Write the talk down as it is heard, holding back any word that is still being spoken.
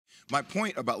my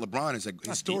point about LeBron is that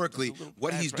historically,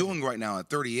 what he's doing right now at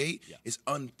 38 is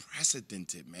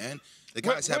unprecedented, man. The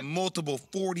guys have multiple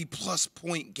 40-plus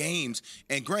point games,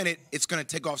 and granted, it's going to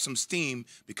take off some steam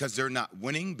because they're not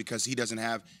winning, because he doesn't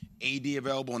have AD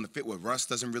available, and the fit with Russ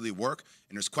doesn't really work,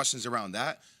 and there's questions around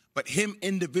that. But him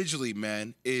individually,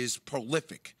 man, is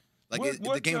prolific. Like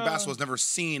the game of basketball has never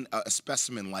seen a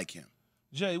specimen like him.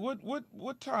 Jay,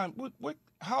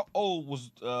 how old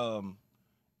was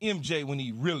MJ when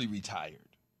he really retired?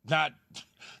 Not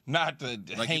the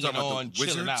like hanging on,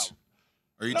 chilling out.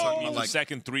 Are you talking about like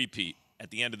second three-peat, at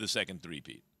the end of the second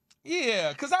three-peat?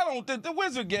 Yeah, because I don't think the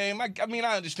Wizard game. I mean,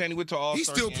 I understand he went to All-Star. He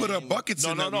still put up buckets.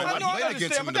 No, I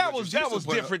understand, but that was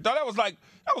different though. That was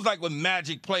like when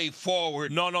Magic played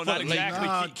forward. No, not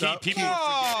exactly. People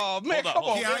man, come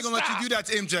on. I ain't gonna let you do that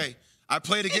to MJ. I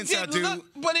played against that dude.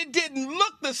 But it didn't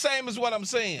look the same as what I'm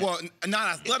saying. Well,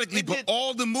 not athletically, but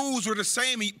all the moves were the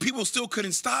same. People still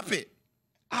couldn't stop it.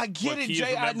 I get it,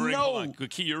 Jay. I know.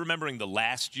 Key, you're remembering the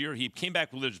last year. He came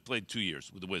back with the Wizards, played 2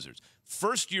 years with the Wizards.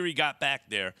 First year he got back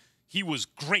there, he was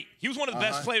great. He was one of the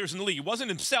best players in the league. He wasn't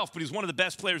himself, but he was one of the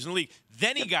best players in the league.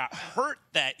 Then he got hurt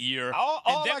that year.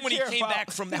 And then when he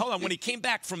came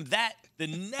back from that, the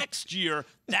next year,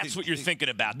 that's what you're thinking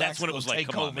about. That's when it was like,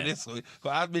 come on, man.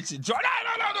 I mentioned Jordan.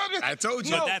 No. I told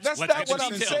you. No, that's not what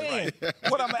I'm saying.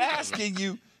 What I'm asking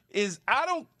you is,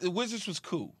 the Wizards was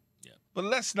cool. Yeah. But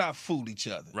let's not fool each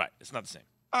other. Right. It's not the same.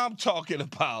 I'm talking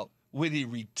about when he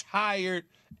retired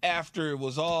after it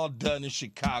was all done in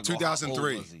Chicago. 2003. How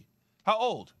old was he? How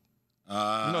old? You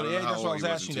know the age. That's why I was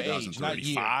asking the age, not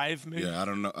year. 35, maybe. Yeah, I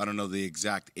don't know the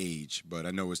exact age, but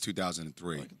I know it was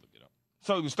 2003.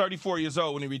 So he was 34 years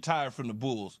old when he retired from the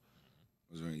Bulls.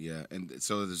 Yeah, and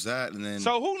so there's that, and then.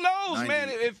 So who knows, 90, man?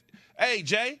 Hey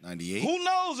Jay, 98. Who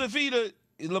knows if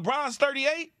LeBron's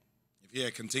 38? If he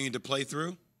had continued to play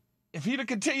through. If he'd have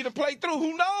continued to play through,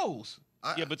 who knows?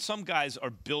 Yeah, but some guys are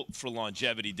built for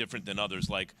longevity different than others.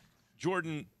 Like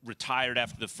Jordan retired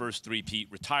after the first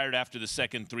three-peat, retired after the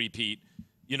second three-peat.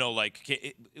 You know,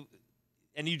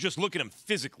 and you just look at him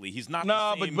physically. He's not.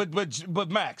 No, but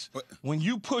Max, when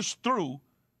you push through,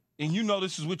 and you know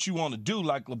this is what you want to do,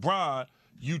 like LeBron,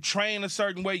 you train a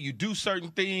certain way, you do certain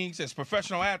things as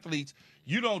professional athletes.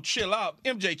 You don't chill out.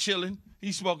 MJ chilling.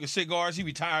 He's smoking cigars. He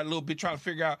retired a little bit, trying to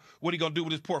figure out what he's going to do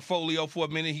with his portfolio for a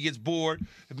minute. He gets bored.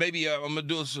 Maybe I'm going to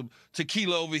do some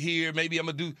tequila over here. Maybe I'm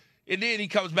going to do – and then he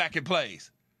comes back and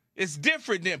plays. It's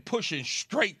different than pushing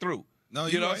straight through. No,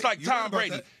 you know, it's like Tom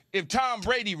Brady. If Tom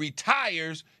Brady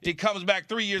retires, it comes back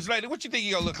 3 years later, what you think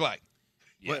he's going to look like?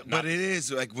 Yeah, but it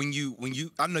is like when you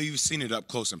I know you've seen it up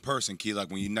close in person, Key,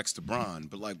 like when you're next to Bron,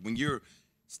 but like when you're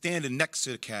standing next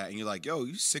to the cat and you're like, yo,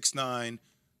 you 6'9",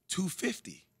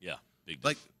 250. Yeah, big.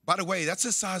 Like, by the way, that's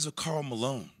the size of Karl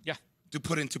Malone. Yeah. To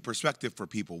put into perspective for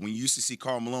people, when you used to see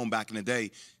Karl Malone back in the day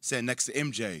standing next to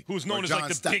MJ, who's known as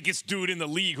like the biggest dude in the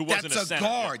league, who wasn't a center. That's a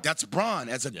guard. Yeah. That's Bron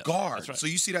as a guard. That's right. So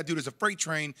you see that dude as a freight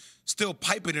train, still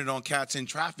piping it on cats in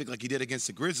traffic like he did against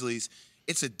the Grizzlies.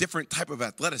 It's a different type of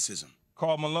athleticism.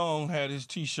 Karl Malone had his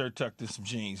T-shirt tucked in some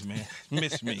jeans, man.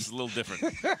 Miss me. It's a little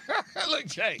different. Look,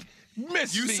 Jay,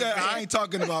 miss me. You said man. I ain't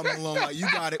talking about Malone. Like, you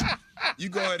got it. You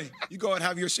go ahead and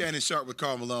have your Shannon Sharp with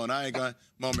Karl Malone. I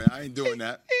ain't doing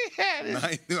that. He had his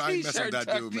I ain't messing with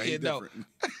that dude, man. He's different.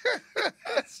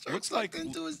 Looks like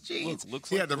into his jeans. Looks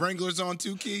he like had the Wranglers on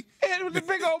too, Key. And with the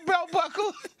big old belt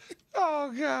buckle.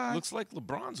 Oh God. Looks like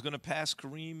LeBron's going to pass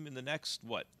Kareem in the next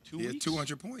 2 weeks.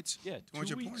 200 points. Yeah,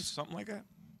 200 weeks, points, something like that.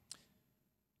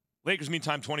 Lakers,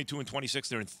 meantime, 22-26.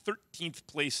 They're in 13th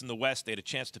place in the West. They had a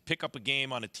chance to pick up a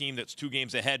game on a team that's 2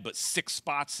 games ahead, but 6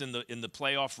 spots in the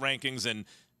playoff rankings, and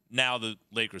now the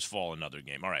Lakers fall another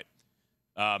game. All right.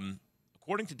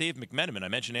 According to Dave McMenamin, I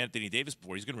mentioned Anthony Davis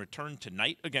before. He's going to return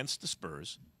tonight against the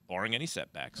Spurs, barring any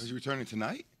setbacks. Is he returning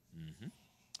tonight? Mm-hmm.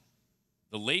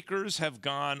 The Lakers have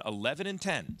gone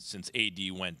 11-10 since AD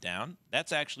went down.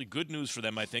 That's actually good news for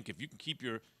them, I think. If you can keep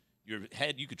your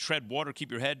head, you could tread water,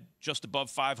 keep your head just above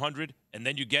 500, and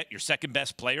then you get your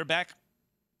second-best player back,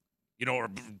 or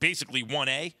basically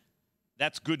 1A.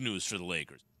 That's good news for the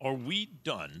Lakers. Are we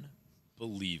done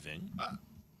believing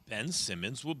Ben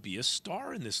Simmons will be a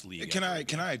star in this league? Can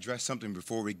I address something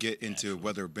before we get into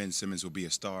whether Ben Simmons will be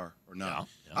a star or not?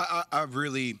 Yeah. I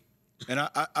really, and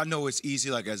I know it's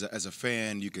easy, like as a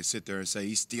fan, you can sit there and say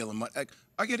he's stealing money. Like,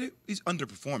 I get it. He's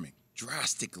underperforming,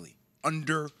 drastically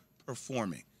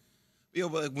underperforming.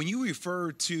 But like when you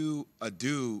refer to a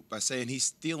dude by saying he's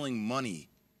stealing money,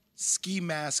 ski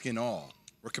mask and all,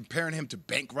 we're comparing him to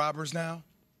bank robbers now?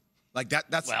 Like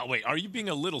that's... Well, wait, are you being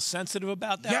a little sensitive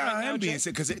about that? Yeah, right I now, am being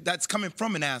sensitive because that's coming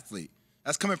from an athlete.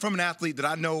 That's coming from an athlete that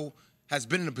I know has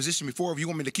been in a position before, if you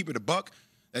want me to keep it a buck,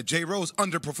 that JWill's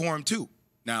underperformed too,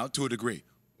 now to a degree,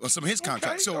 or some of his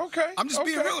contracts. So I'm just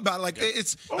being real about it. Like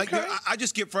it's like I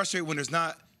just get frustrated when there's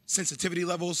not sensitivity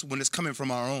levels when it's coming from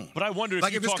our own. But I wonder if,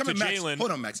 like, if it's coming, Jalen.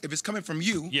 Hold on, Max. If it's coming from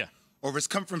you, or if it's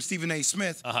coming from Stephen A.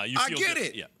 Smith, I get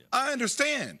it. I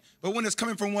understand. But when it's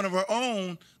coming from one of our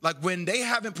own, like when they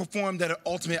haven't performed at an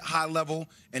ultimate high level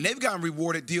and they've gotten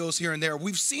rewarded deals here and there,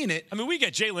 we've seen it. I mean, we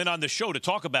get Jalen on the show to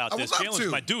talk about this. Jalen's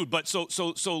my dude. But so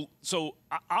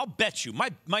I'll bet you.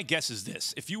 My guess is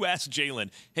this: if you ask Jalen,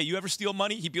 "Hey, you ever steal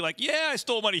money?" He'd be like, "Yeah, I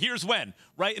stole money. Here's when."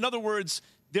 Right? In other words,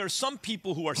 there are some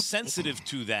people who are sensitive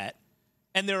to that.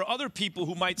 And there are other people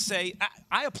who might say,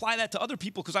 I apply that to other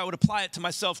people because I would apply it to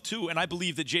myself too, and I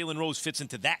believe that Jalen Rose fits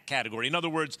into that category. In other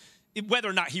words, whether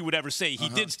or not he would ever say he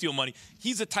did steal money,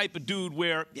 he's a type of dude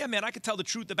where, yeah, man, I could tell the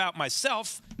truth about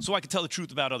myself, so I could tell the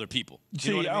truth about other people.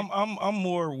 You know what I mean? I'm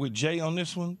more with Jay on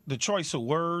this one. The choice of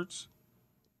words,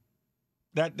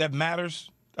 that matters,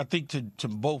 I think, to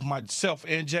both myself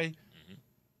and Jay.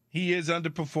 He is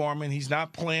underperforming. He's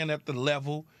not playing at the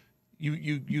level.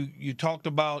 You talked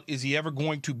about, is he ever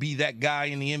going to be that guy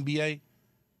in the NBA?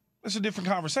 That's a different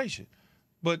conversation.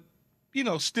 But, you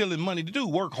know, stealing money to do,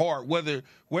 work hard, whether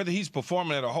he's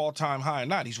performing at a all-time high or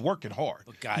not, he's working hard.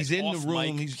 But guys, he's in the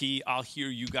room. I'll hear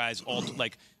you guys all,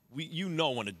 like, you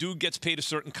know, when a dude gets paid a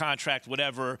certain contract,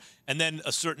 whatever, and then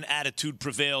a certain attitude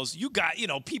prevails, you got, you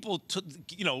know, people,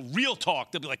 real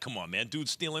talk, they'll be like, come on, man,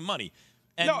 dude's stealing money.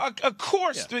 And, no, of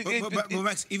course. Yeah. But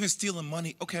Max, even stealing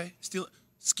money, okay,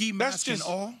 ski mask and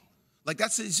all, like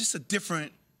it's just a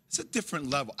different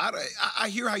level. I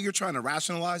hear how you're trying to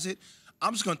rationalize it.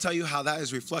 I'm just going to tell you how that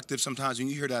is reflective sometimes when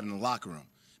you hear that in the locker room.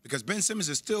 Because Ben Simmons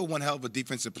is still one hell of a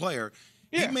defensive player.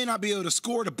 Yeah. He may not be able to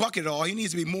score the bucket at all. He needs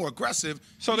to be more aggressive.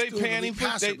 So they paying him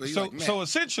for so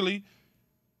essentially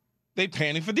they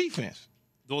paying him for defense.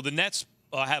 Well, the Nets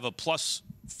have a plus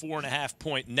 4.5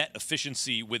 point net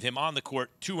efficiency with him on the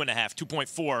court,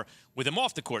 2.4 with him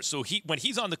off the court. So when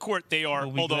he's on the court, they are.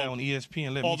 Although on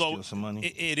ESPN, let me steal some money.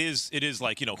 It is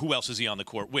like, you know, who else is he on the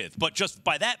court with? But just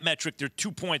by that metric, they're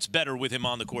 2 points better with him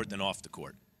on the court than off the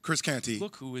court. Chris Canty,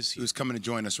 look who is he? Who's coming to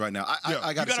join us right now?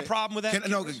 I got a problem with that?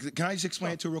 Can I just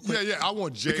explain it to you real quick? Yeah. I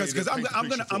want Jay because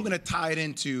I'm gonna tie it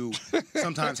into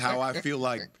sometimes how I feel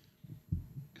like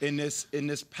in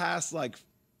this past like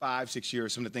 5-6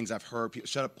 years, some of the things I've heard, people,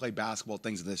 shut up, play basketball,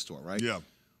 things of this sort, right? Yeah.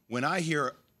 When I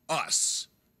hear us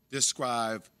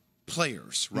describe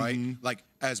players, right, like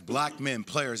as black men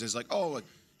players, it's like, oh,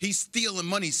 he's stealing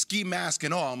money, ski mask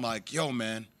and all. I'm like, yo,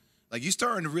 man, like you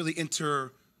starting to really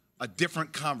enter a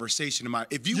different conversation in my.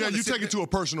 If you you take it to a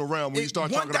personal realm when you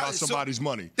start talking about somebody's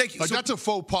money. Thank you. Like that's a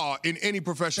faux pas in any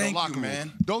professional locker room.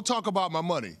 Man. Don't talk about my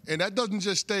money, and that doesn't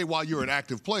just stay while you're an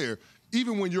active player.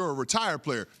 Even when you're a retired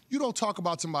player, you don't talk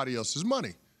about somebody else's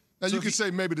money. Now, you could say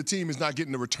maybe the team is not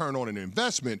getting the return on an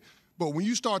investment, but when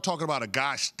you start talking about a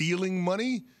guy stealing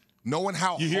money, knowing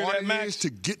how hard it is to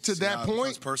get to that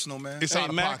point, it's personal, man. It's out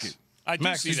of pocket. I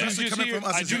do see that.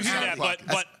 I do see that,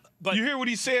 but you hear what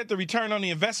he said, the return on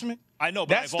the investment? I know,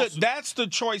 but that's the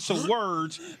choice of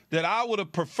words that I would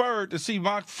have preferred to see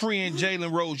my friend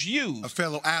Jalen Rose use. A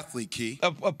fellow athlete, Key.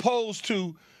 Opposed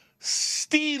to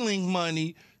stealing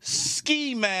money,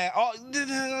 ski mask.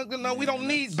 No, we don't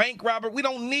need bank robber. We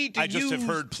don't need to use I have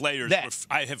heard players. That.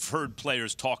 I have heard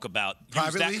players talk about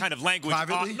use that kind of language.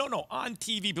 No, on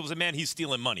TV, people say, "Man, he's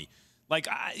stealing money." Like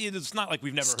it's not like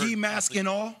we've never ski heard mask and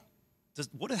all.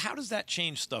 How does that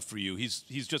change stuff for you? He's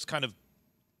just kind of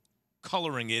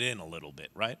coloring it in a little bit,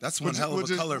 right? That's one hell of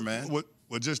a color, man.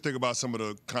 Well, just think about some of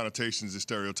the connotations and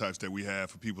stereotypes that we have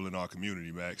for people in our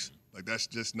community, Max. Like that's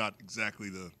just not exactly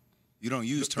the. You don't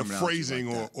use the phrasing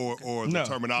like or the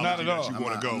terminology that you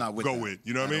want to go with.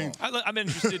 You know what I mean? I'm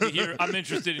interested to hear. I'm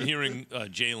interested in hearing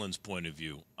Jalen's point of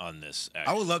view on this.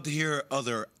 Actually. I would love to hear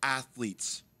other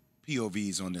athletes'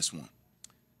 POVs on this one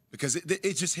because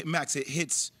it just Max. It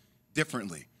hits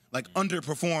differently. Like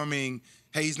underperforming.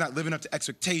 Hey, he's not living up to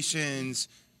expectations.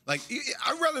 Like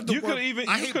I'd rather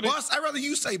I hate bust. I'd rather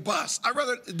you say bust. I'd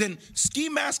rather than ski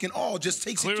mask and all just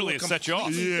takes clearly it to a set you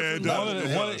off. Yeah, it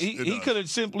does. He could have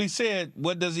simply said,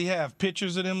 "What does he have?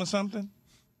 Pictures of him or something?"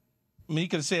 I mean, he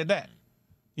could have said that.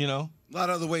 You know, a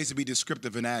lot of other ways to be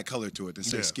descriptive and add color to it than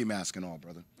say ski mask and all,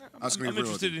 brother. I'm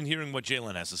interested in hearing what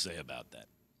Jalen has to say about that.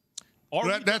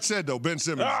 That said, though, Ben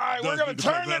Simmons. All right, we're going to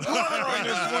turn the corner on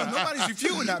this one. Nobody's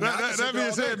refuting that, man. That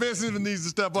being said, Ben Simmons needs to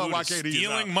step up. Why can't he?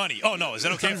 Stealing money. Oh, no. Is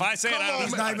it okay if I say it?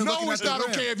 No, it's not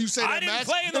okay if you say that,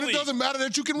 Max. And it doesn't matter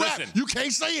that you can rap. You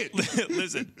can't say it.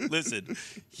 Listen.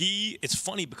 It's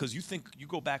funny because you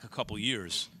go back a couple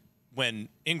years, when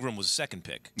Ingram was second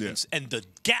pick. Yeah. And the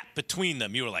gap between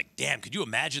them, you were like, damn, could you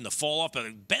imagine the fall off?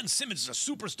 Ben Simmons is a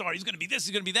superstar. He's going to be this,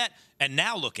 he's going to be that. And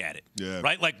now look at it. Yeah.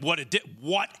 Like what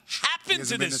happened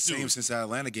to been this the dude? same since that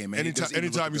Atlanta game, man.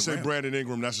 Anytime you say Brandon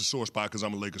Ingram, that's a sore spot because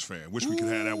I'm a Lakers fan. Wish we could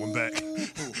have that one back.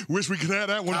 Wish we could have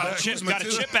that one back. Got a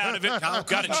chip out of it.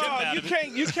 Got a chip out of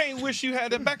it. You can't wish you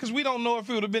had that back because we don't know if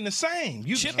it would have been the same.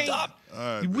 You Chipped can't, up.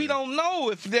 Right, we don't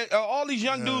know if all these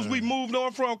young dudes we moved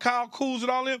on from, Kyle Kuz and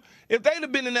all them, if they'd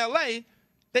have been in L.A.,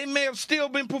 they may have still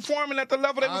been performing at the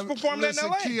level they was performing in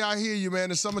L.A. Key, I hear you, man.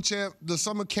 The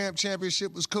summer camp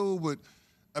championship was cool, but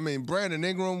I mean, Brandon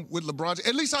Ingram with LeBron.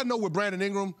 At least I know with Brandon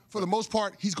Ingram, for the most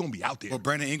part, he's going to be out there. Well,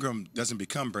 Brandon Ingram doesn't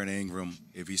become Brandon Ingram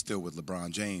if he's still with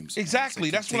LeBron James. Exactly.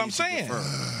 So that's what I'm saying.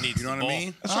 Needs You know what I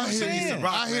mean? That's what I'm saying.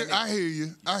 I hear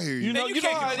you. You know, you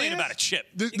can't complain about a chip.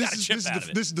 This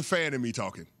it. is the fan in me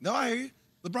talking. No, I hear you.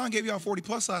 LeBron gave y'all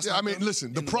 40-plus last night. I mean,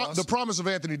 listen, the promise of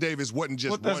Anthony Davis wasn't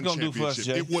just one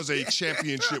championship. It was a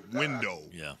championship window.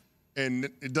 Yeah. And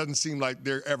it doesn't seem like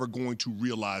they're ever going to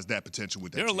realize that potential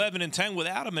with that team. They're 11-10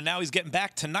 without him, and now he's getting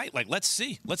back tonight. Like, let's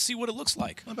see. Let's see what it looks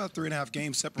like. About 3.5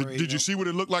 games separated. Did you see what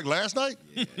it looked like last night?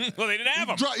 Well, they didn't have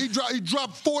him. He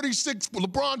dropped 46.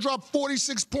 LeBron dropped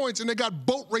 46 points, and they got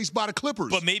boat raced by the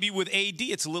Clippers. But maybe with AD,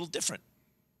 it's a little different.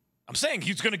 I'm saying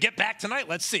he's going to get back tonight.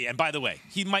 Let's see. And by the way,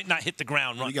 he might not hit the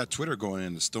ground running. You got Twitter going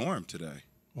in the storm today.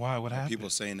 Why? What happened? People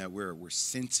saying that we're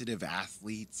sensitive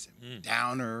athletes and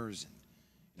downers.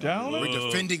 Down? We're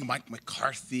defending Mike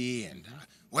McCarthy and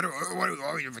what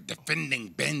are we defending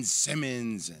Ben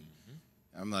Simmons and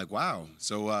I'm like, wow.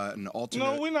 So an alternate.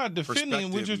 No, we're not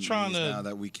defending. We're just trying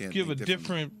to give a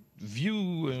different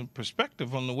view and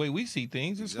perspective on the way we see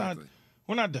things. It's not.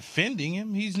 We're not defending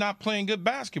him. He's not playing good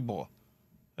basketball.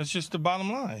 That's just the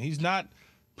bottom line. He's not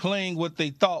playing what they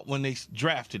thought when they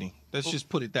drafted him. Let's just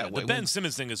put it that way. The Ben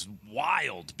Simmons thing is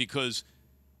wild because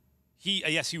he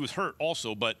was hurt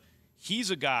also, but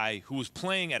he's a guy who was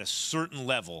playing at a certain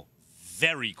level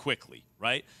very quickly,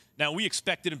 right? Now, we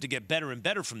expected him to get better and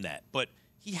better from that, but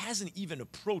he hasn't even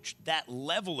approached that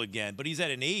level again, but he's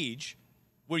at an age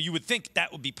where you would think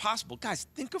that would be possible. Guys,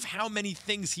 think of how many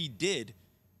things he did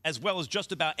as well as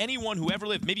just about anyone who ever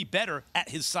lived, maybe better at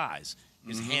his size.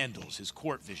 His handles, his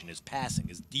court vision, his passing,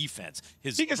 his defense,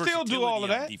 his he can still do all of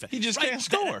that. Defense. He just can't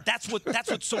score. That's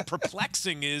what's so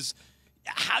perplexing is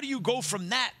how do you go from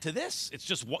that to this? It's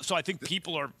just so I think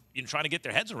people are trying to get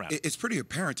their heads around it. It's pretty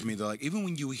apparent to me though. Like even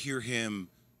when you hear him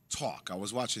talk, I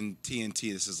was watching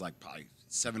TNT. This is like probably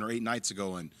 7 or 8 nights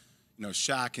ago, and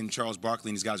Shaq and Charles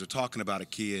Barkley and these guys were talking about a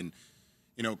key, and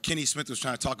Kenny Smith was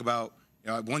trying to talk about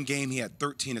one game he had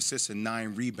 13 assists and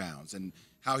 9 rebounds, and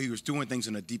how he was doing things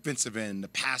in the defensive end, the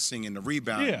passing and the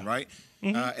rebounding, right?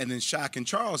 And then Shaq and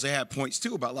Charles, they had points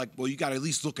too about like, well, you got to at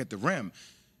least look at the rim.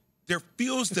 There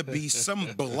feels to be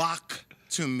some block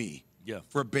to me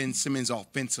for Ben Simmons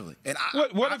offensively. And I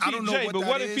don't know what that is.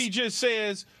 What if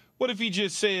he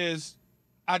just says,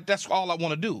 that's all I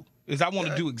want to do is I want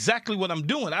to do exactly what I'm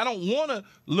doing. I don't want to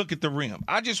look at the rim.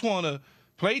 I just want to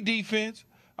play defense.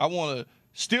 I want to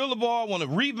steal the ball, I want to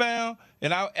rebound,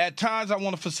 and at times I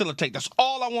want to facilitate. That's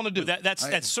all I want to do. That's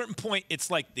at a certain point,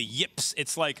 it's like the yips.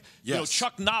 It's like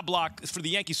Chuck Knobloch for the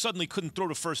Yankees suddenly couldn't throw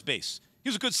to first base. He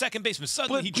was a good second baseman.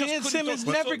 Suddenly, he just couldn't Simmons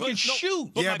never can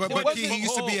shoot. But he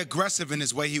used to be aggressive in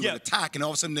his way he would attack, and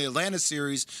all of a sudden the Atlanta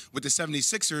series with the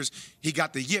 76ers, he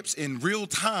got the yips in real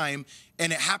time,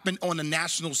 and it happened on the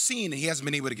national scene, and he hasn't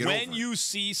been able to get over it. When you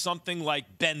see something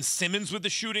like Ben Simmons with the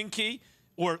shooting key,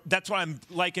 or that's why I'm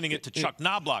likening it to Chuck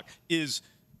Knobloch, is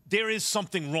there is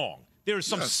something wrong. There is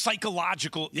some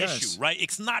psychological issue, right?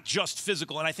 It's not just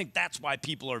physical, and I think that's why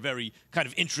people are very kind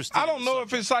of interested. I don't know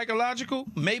if it's psychological.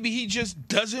 Maybe he just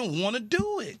doesn't want to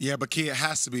do it. Yeah, but Key, it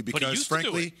has to be because,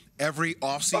 frankly, every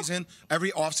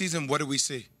offseason, what do we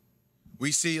see?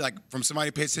 We see, like, from somebody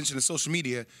who pays attention to social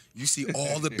media, you see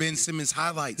all the Ben Simmons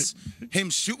highlights.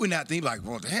 Him shooting that thing, like,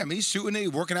 well, damn, he's shooting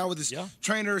it, working out with his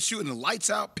trainer, shooting the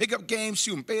lights out, pickup games,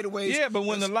 shooting fadeaways. Yeah, but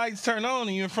when the lights turn on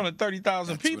and you're in front of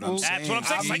 30,000 people, that's what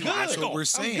I'm saying. That's what we're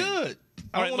saying. I'm good.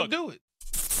 I don't want to do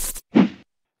it.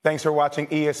 Thanks for watching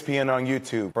ESPN on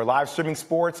YouTube. For live streaming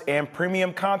sports and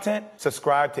premium content,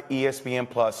 subscribe to ESPN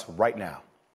Plus right now.